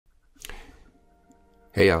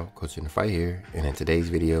Hey y'all, Coach in the Fight here, and in today's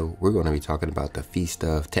video, we're going to be talking about the Feast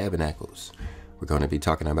of Tabernacles. We're going to be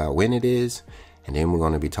talking about when it is, and then we're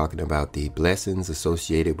going to be talking about the blessings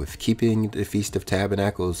associated with keeping the Feast of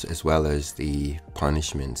Tabernacles, as well as the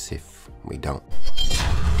punishments if we don't.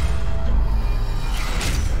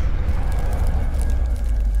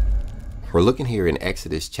 We're looking here in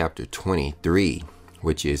Exodus chapter 23,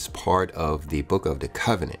 which is part of the Book of the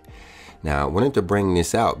Covenant. Now, I wanted to bring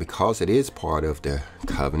this out because it is part of the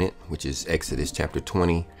covenant, which is Exodus chapter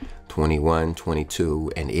 20, 21,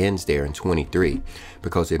 22, and ends there in 23,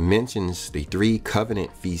 because it mentions the three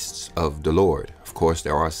covenant feasts of the Lord. Of course,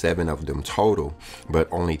 there are 7 of them total, but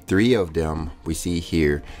only 3 of them we see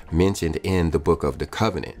here mentioned in the Book of the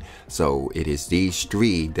Covenant. So it is these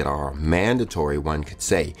 3 that are mandatory, one could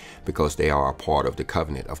say, because they are a part of the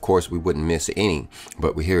covenant. Of course, we wouldn't miss any,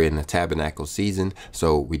 but we're here in the tabernacle season,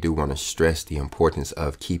 so we do want to stress the importance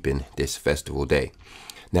of keeping this festival day.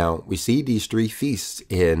 Now, we see these 3 feasts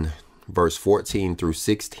in verse 14 through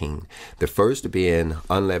 16. The first being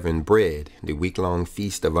unleavened bread, the week-long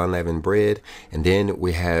feast of unleavened bread. And then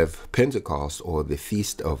we have Pentecost, or the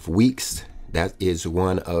Feast of Weeks. That is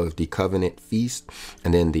one of the covenant feasts.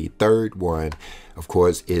 And then the third one, of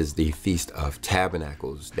course, is the Feast of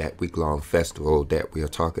Tabernacles, that week-long festival that we are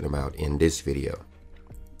talking about in this video.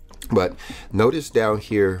 But notice down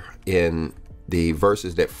here in the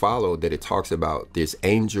verses that follow that it talks about this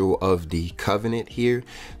angel of the covenant here,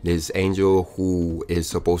 this angel who is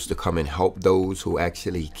supposed to come and help those who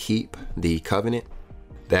actually keep the covenant.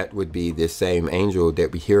 That would be the same angel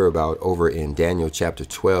that we hear about over in Daniel chapter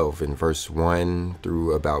 12 in verse 1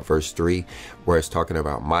 through about verse 3, where it's talking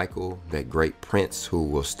about Michael, that great prince who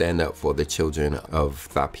will stand up for the children of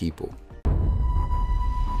thy people.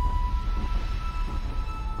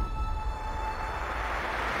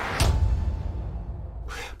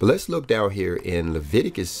 But let's look down here in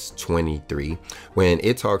Leviticus 23 when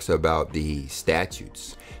it talks about the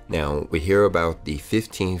statutes. Now, we hear about the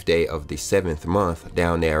 15th day of the 7th month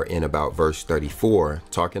down there in about verse 34,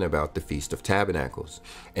 talking about the Feast of Tabernacles.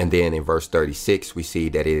 And then in verse 36, we see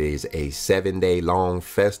that it is a 7-day long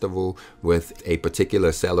festival with a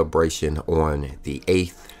particular celebration on the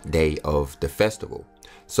 8th day of the festival.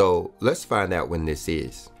 So let's find out when this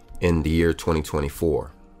is in the year 2024.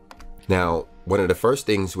 Now, one of the first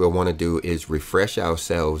things we'll want to do is refresh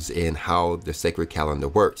ourselves in how the sacred calendar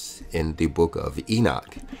works in the book of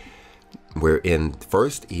Enoch. We're in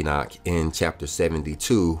First Enoch in chapter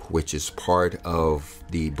 72, which is part of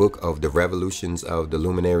the book of the revolutions of the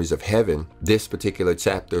luminaries of heaven. This particular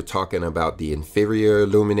chapter talking about the inferior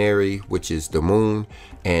luminary, which is the moon.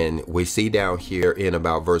 And we see down here in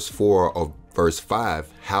about verse 4 of verse 5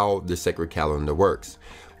 how the sacred calendar works.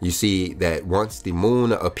 You see that once the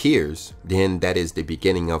moon appears, then that is the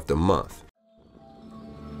beginning of the month.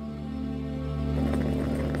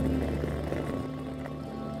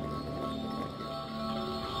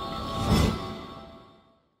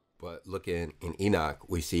 But looking in Enoch,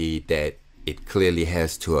 we see that it clearly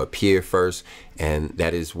has to appear first, and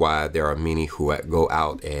that is why there are many who go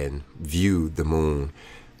out and view the moon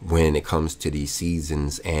when it comes to these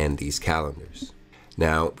seasons and these calendars.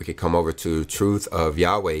 Now, we could come over to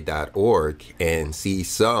truthofyahweh.org and see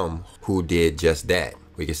some who did just that.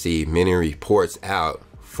 We can see many reports out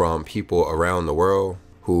from people around the world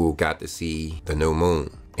who got to see the new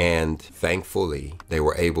moon. And thankfully, they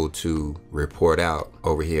were able to report out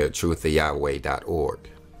over here at truthofyahweh.org.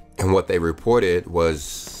 And what they reported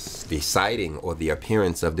was the sighting or the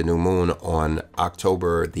appearance of the new moon on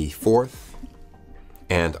October the 4th.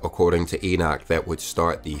 And according to Enoch, that would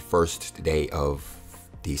start the first day of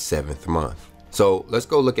the 7th month. So let's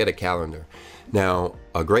go look at a calendar. Now,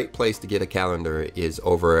 a great place to get a calendar is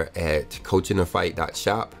over at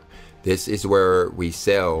inthefight.shop. This is where we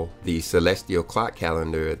sell the celestial clock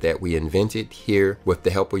calendar that we invented here with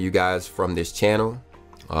the help of you guys from this channel.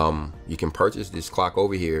 You can purchase this clock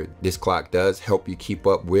over here. This clock does help you keep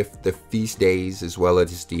up with the feast days as well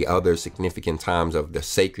as the other significant times of the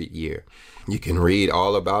sacred year. You can read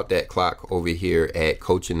all about that clock over here at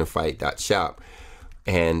inthefight.shop.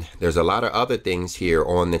 And there's a lot of other things here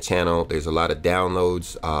on the channel. There's a lot of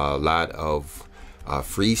downloads, a lot of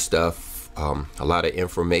free stuff, a lot of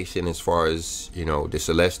information as far as, you know, the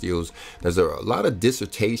celestials. There's a lot of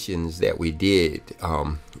dissertations that we did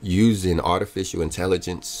using artificial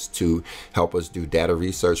intelligence to help us do data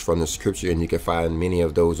research from the scripture. And you can find many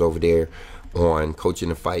of those over there on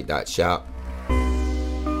inthefight.shop.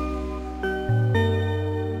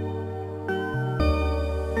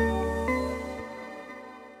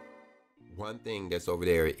 thing that's over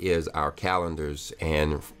there is our calendars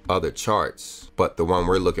and other charts, but the one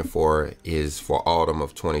we're looking for is for autumn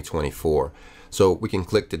of 2024. So we can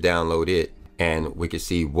click to download it, and we can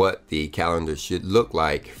see what the calendar should look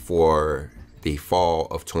like for the fall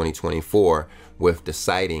of 2024 with the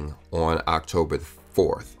sighting on October the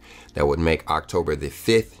 4th. That would make October the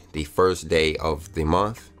 5th the first day of the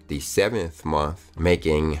month, the 7th month,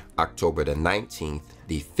 making October the 19th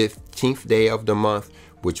the 15th day of the month,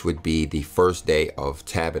 which would be the first day of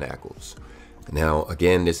Tabernacles. Now,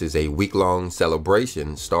 again, this is a week-long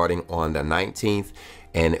celebration starting on the 19th,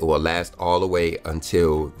 and it will last all the way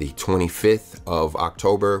until the 25th of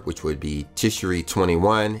October, which would be Tishri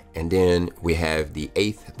 21. And then we have the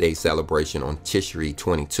 8th day celebration on Tishri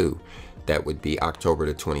 22. That would be October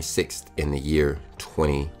the 26th in the year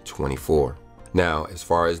 2024. Now, as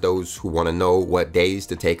far as those who want to know what days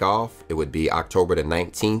to take off, it would be October the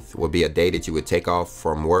 19th would be a day that you would take off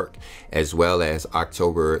from work, as well as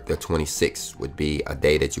October the 26th would be a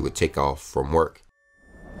day that you would take off from work.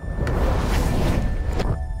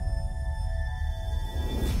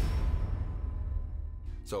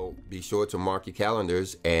 So be sure to mark your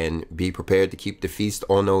calendars and be prepared to keep the feast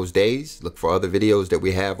on those days. Look for other videos that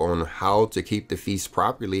we have on how to keep the feast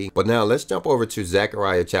properly. But now let's jump over to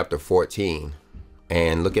Zechariah chapter 14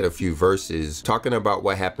 and look at a few verses talking about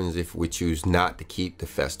what happens if we choose not to keep the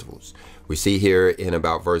festivals. We see here in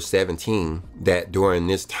about verse 17 that during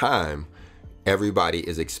this time, everybody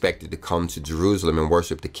is expected to come to Jerusalem and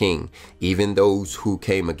worship the king. Even those who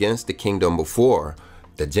came against the kingdom before,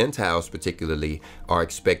 the Gentiles particularly, are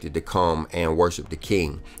expected to come and worship the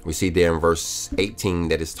king. We see there in verse 18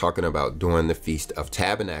 that it's talking about during the Feast of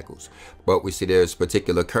Tabernacles. But we see there's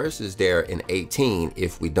particular curses there in 18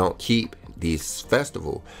 if we don't keep this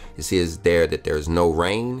festival. It says there that there's no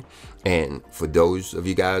rain. And for those of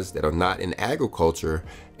you guys that are not in agriculture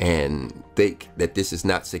and think that this is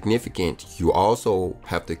not significant, you also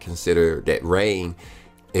have to consider that rain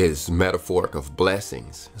is metaphoric of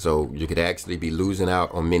blessings. So you could actually be losing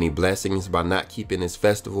out on many blessings by not keeping this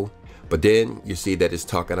festival. But then you see that it's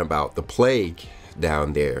talking about the plague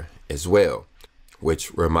down there as well,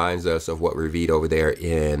 which reminds us of what we read over there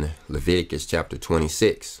in Leviticus chapter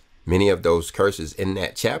 26. Many of those curses in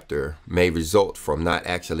that chapter may result from not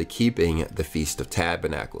actually keeping the Feast of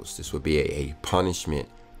Tabernacles. This would be a punishment.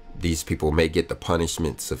 These people may get the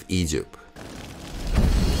punishments of Egypt.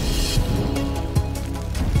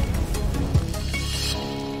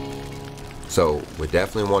 So we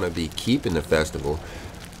definitely want to be keeping the festival.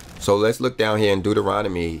 So let's look down here in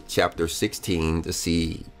Deuteronomy chapter 16 to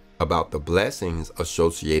see about the blessings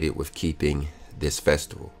associated with keeping this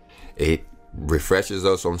festival. It refreshes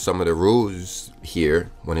us on some of the rules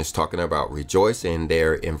here when it's talking about rejoicing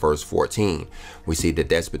there in verse 14. We see that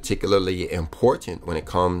that's particularly important when it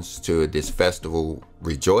comes to this festival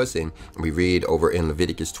rejoicing. We read over in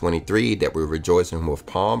Leviticus 23 that we're rejoicing with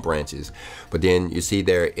palm branches. But then you see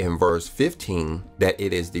there in verse 15 that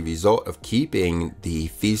it is the result of keeping the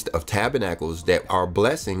Feast of Tabernacles that our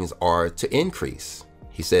blessings are to increase.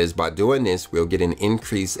 He says by doing this, we'll get an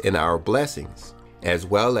increase in our blessings, as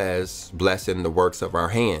well as blessing the works of our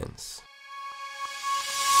hands.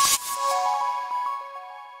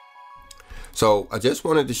 So I just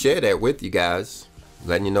wanted to share that with you guys,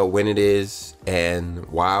 letting you know when it is and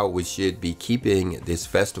why we should be keeping this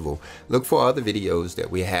festival. Look for other videos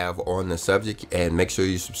that we have on the subject, and make sure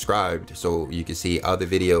you subscribed so you can see other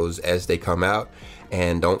videos as they come out.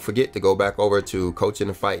 And don't forget to go back over to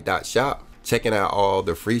inthefight.shop, checking out all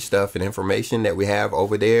the free stuff and information that we have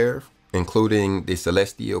over there, including the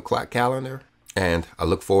celestial clock calendar. And I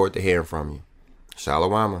look forward to hearing from you.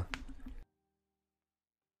 Shalom.